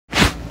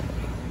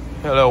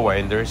Hello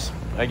winders,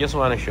 I just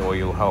want to show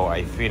you how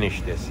I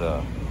finished this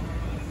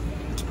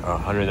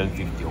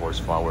 150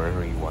 horsepower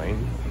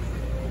rewind.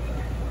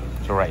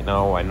 So right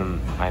now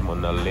I'm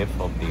on the lift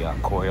of the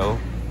coil.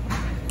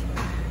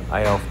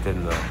 I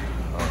often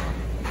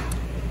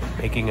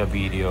making a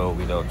video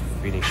without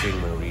finishing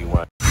my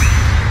rewind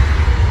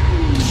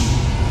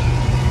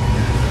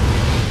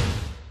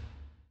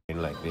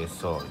like this.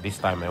 So this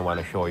time I want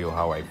to show you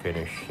how I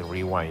finish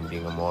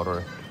rewinding a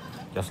motor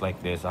just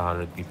like this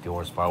 150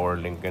 horsepower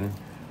Lincoln.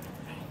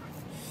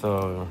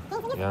 So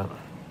yeah.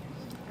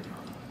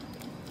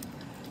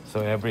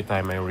 So every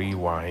time I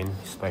rewind,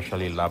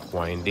 especially lap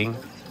winding,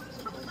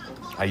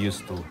 I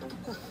used to,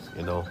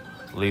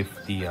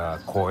 lift the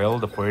coil,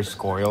 the first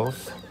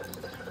coils,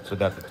 so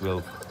that it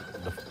will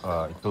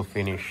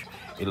finish.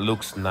 It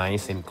looks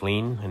nice and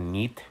clean and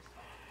neat.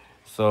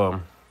 So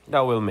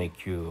that will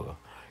make your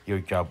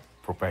job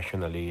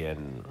professionally,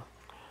 and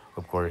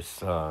of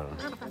course,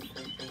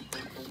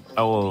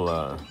 I will,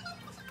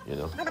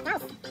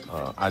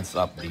 adds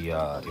up the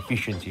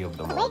efficiency of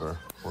the motor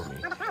for me.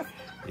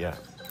 Yeah.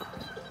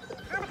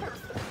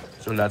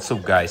 So lots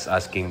of guys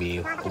asking me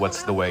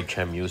what's the wedge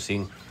I'm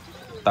using.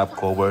 Top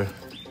cover.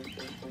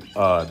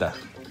 That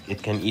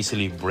it can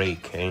easily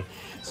break. Eh?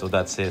 So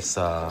that says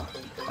a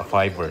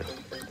fiber.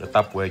 The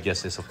top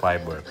wedges is a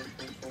fiber.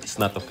 It's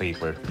not a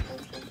paper.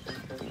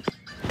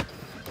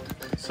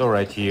 So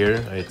right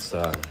here, it's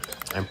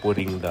I'm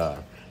putting the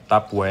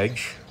top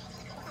wedge,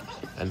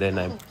 and then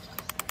I'm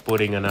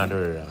putting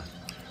another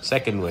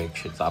second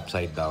wedge. It's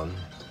upside down.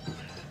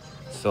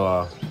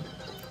 So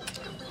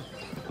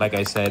like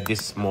I said,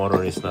 this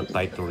motor is not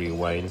tight to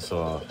rewind,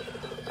 so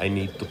I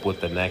need to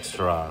put an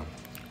extra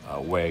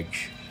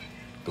wedge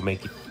to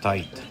make it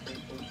tight.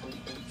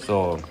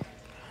 So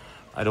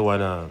I don't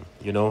wanna,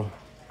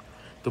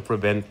 to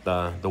prevent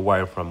the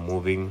wire from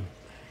moving,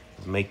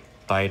 make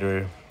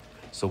tighter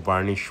so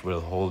varnish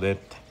will hold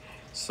it.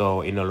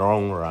 So in the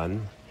long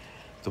run,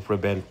 to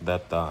prevent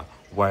that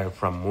wire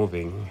from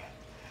moving,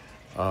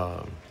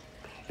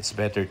 it's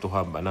better to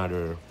have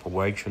another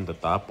wedge on the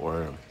top,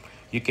 or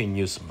you can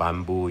use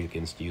bamboo, you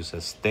can use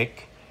a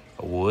stick,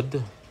 a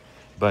wood,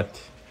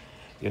 but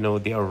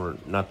they are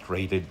not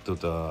rated to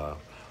the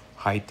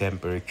high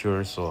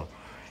temperature, so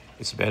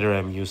it's better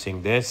I'm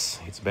using this.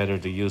 It's better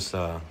to use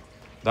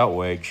that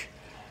wedge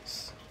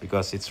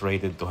because it's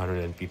rated to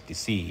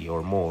 150C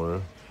or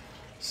more.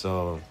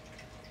 So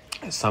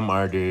some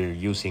are they're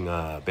using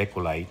a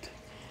Bakelite,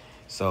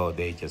 so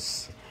they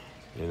just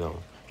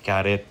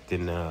cut it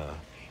in a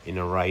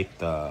right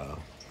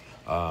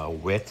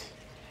width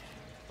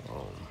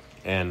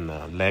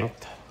and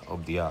length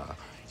of the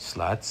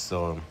slats.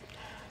 So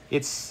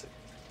it's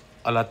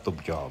a lot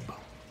of job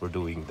for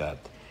doing that.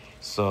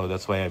 So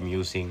that's why I'm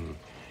using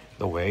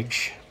the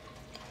wedge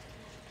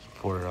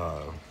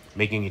for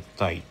making it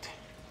tight,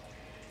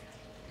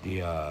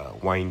 the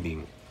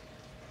winding.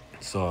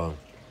 So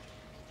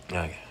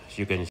as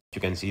you can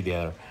see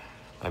there,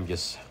 I'm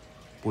just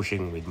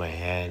pushing with my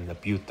hand a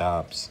few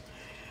taps,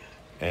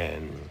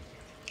 and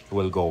it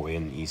will go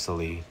in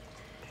easily.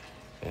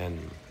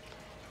 And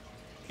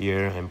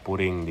here I'm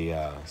putting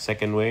the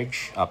second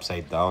wedge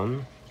upside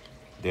down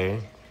there.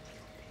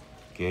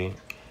 Okay,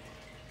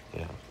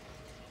 yeah.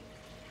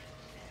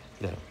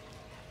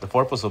 The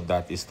purpose of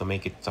that is to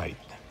make it tight.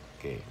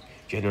 Okay,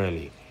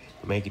 generally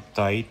to make it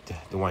tight,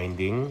 the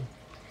winding,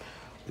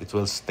 it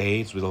will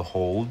stay, it will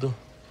hold.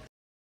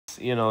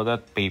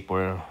 That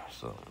paper,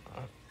 so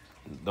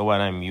the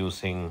one I'm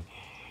using,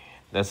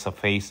 that's a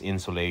face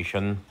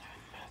insulation.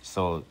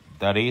 So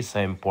that is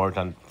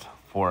important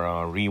for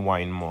a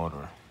rewind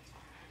motor.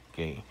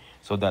 Okay,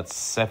 so that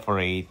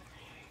separate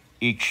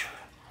each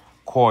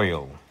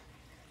coil,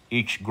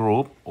 each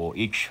group, or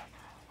each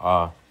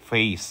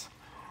phase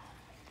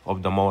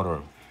of the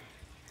motor.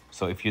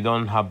 So if you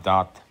don't have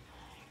that,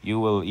 you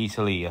will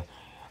easily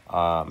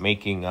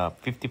making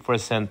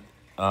 50%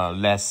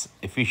 less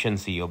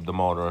efficiency of the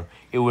motor.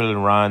 It will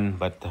run,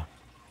 but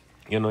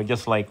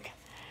just like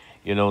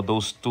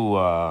those two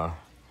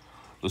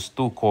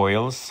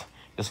coils,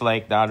 just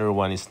like the other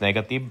one is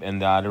negative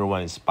and the other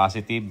one is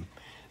positive.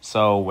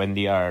 So when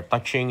they are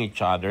touching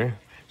each other,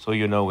 so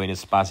when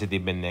it's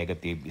positive and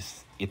negative,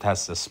 it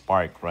has a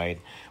spark, right?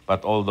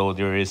 But although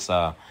there is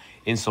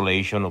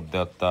insulation of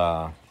that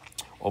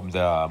of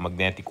the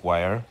magnetic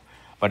wire,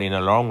 but in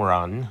the long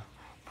run,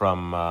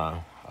 from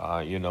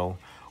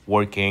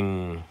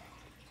working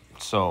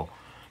so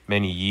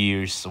many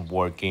years of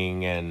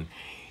working, and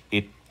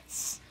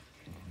it's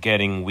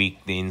getting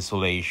weak, the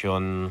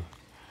insulation,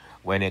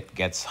 when it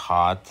gets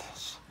hot,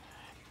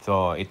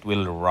 so it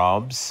will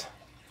rubs.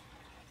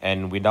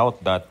 And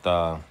without that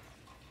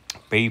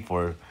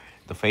paper,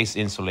 the face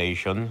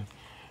insulation,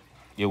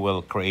 it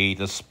will create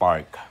a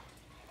spark,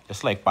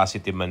 just like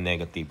positive and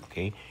negative.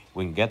 Okay,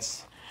 when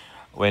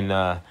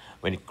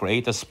it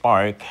creates a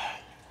spark,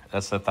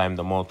 that's the time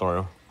the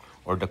motor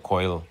or the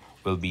coil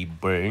will be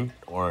burned,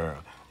 or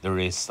there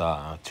is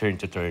turn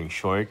to turn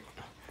short,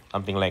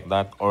 something like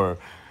that, or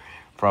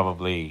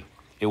probably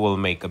it will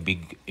make a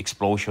big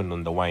explosion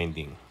on the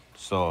winding.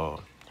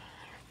 So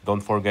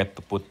don't forget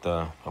to put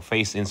a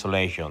face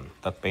insulation,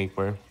 that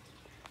paper,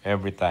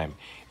 every time.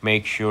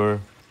 Make sure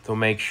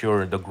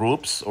the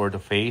groups or the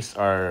face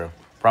are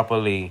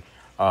properly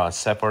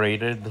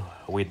separated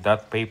with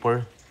that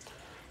paper,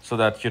 so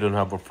that you don't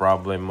have a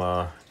problem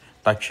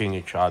touching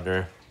each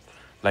other.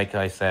 Like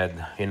I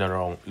said, in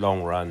a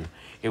long run,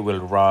 it will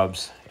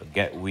rubs,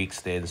 get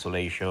weaks the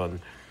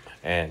insulation,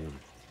 and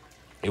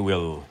it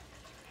will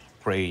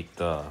create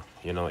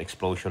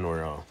explosion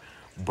or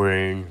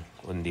burn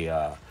on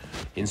the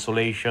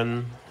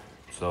insulation.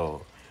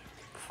 So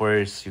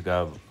first you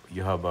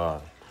have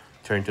a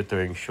turn to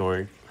turn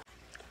short.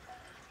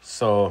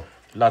 So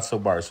lots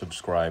of our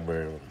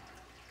subscriber,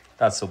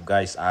 lots of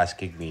guys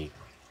asking me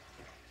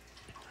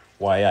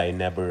why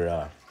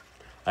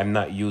I'm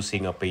not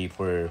using a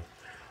paper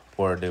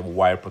for the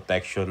wire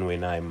protection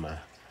when I'm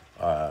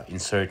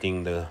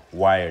inserting the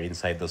wire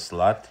inside the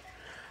slot.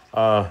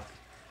 uh,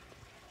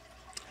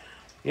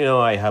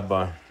 I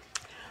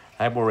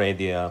have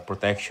already a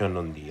protection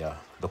on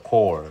the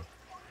core,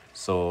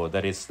 so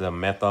that is the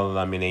metal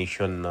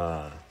lamination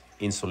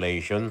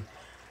insulation.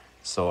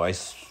 So I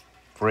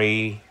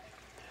sprayed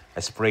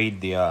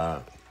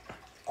the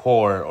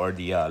core or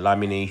the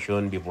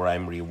lamination before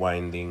I'm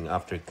rewinding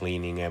after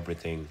cleaning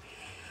everything.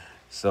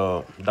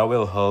 So that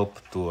will help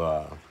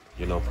to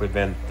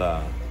prevent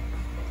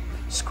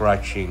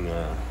scratching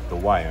the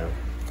wire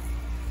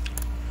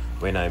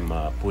when I'm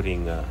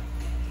putting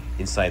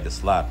inside the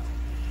slot.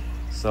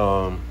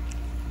 So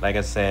like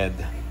I said,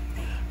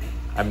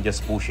 I'm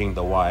just pushing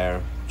the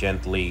wire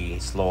gently,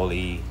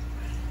 slowly.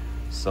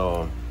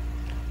 So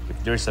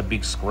if there's a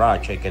big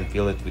scratch, I can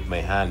feel it with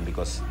my hand,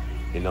 because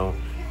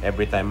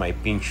every time I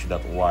pinch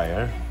that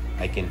wire,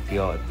 I can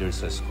feel if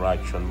there's a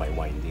scratch on my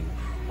winding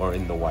or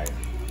in the wire.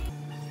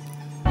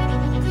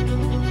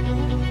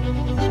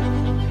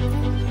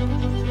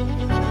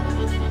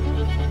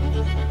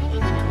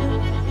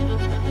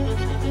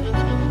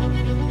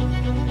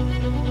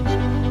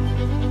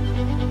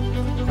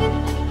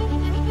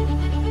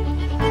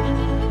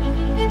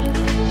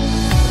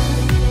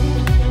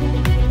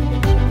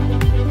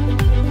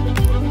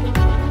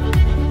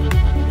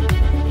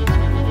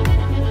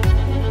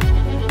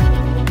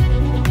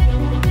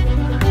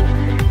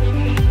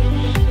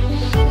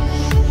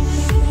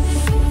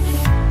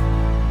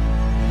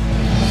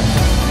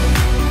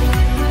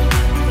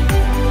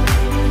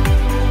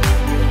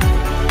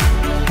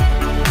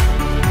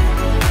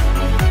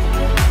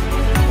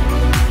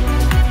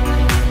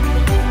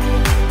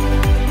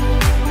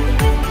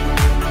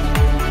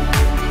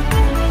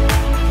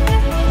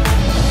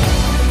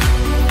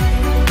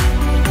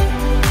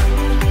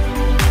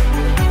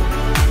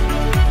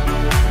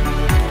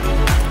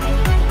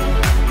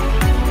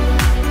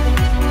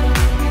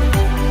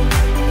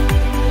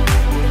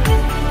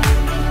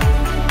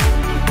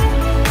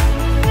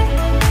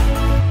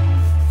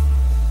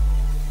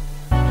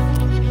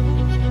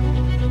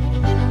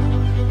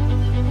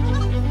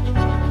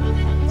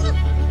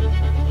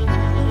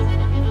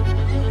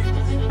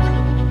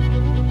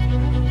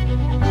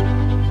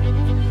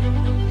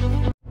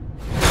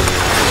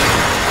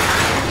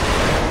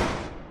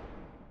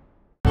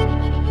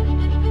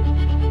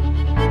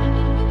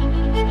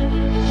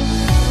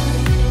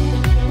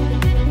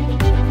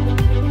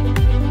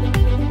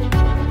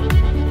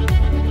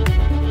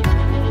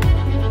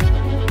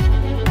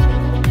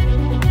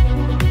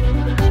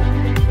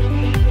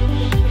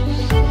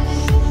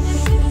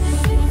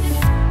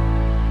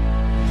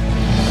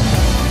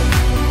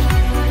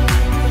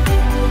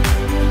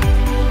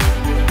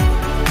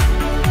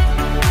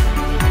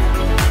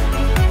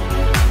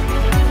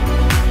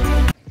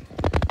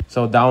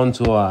 So down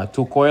to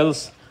 2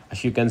 coils.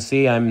 As you can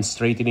see, I'm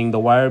straightening the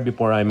wire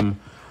before I'm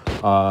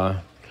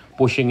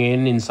pushing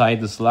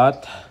inside the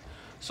slot.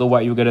 So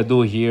what you gotta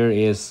do here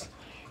is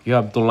you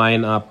have to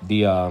line up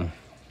the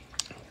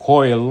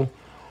coil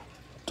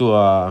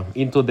to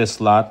into the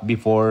slot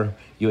before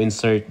you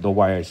insert the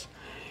wires.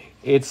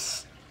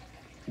 This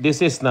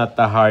is not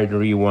a hard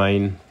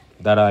rewind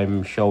that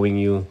I'm showing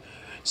you.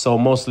 So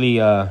mostly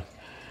the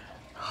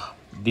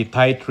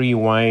tight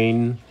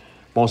rewind,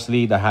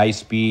 mostly the high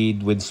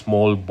speed with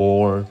small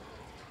bore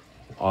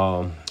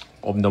of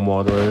the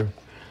motor.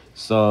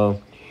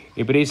 So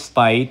if it is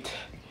tight,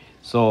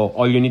 so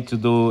all you need to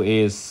do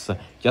is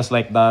just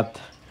like that,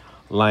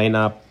 line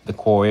up the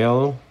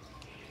coil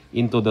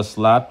into the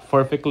slot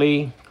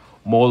perfectly,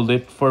 mold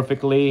it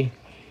perfectly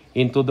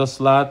into the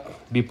slot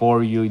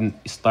before you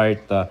start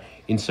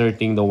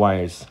inserting the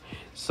wires.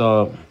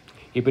 So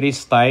if it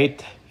is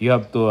tight, you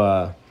have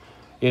to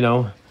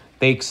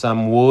take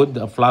some wood,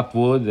 a flat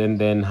wood, and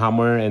then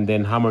hammer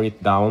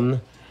it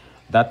down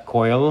that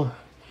coil,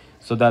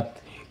 so that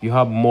you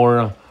have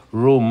more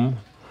room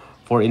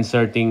for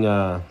inserting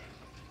the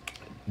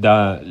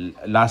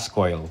last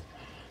coil.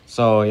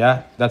 So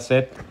yeah, that's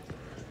it.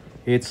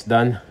 It's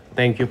done.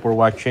 Thank you for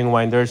watching,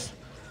 winders,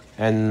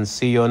 and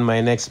see you on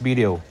my next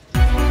video.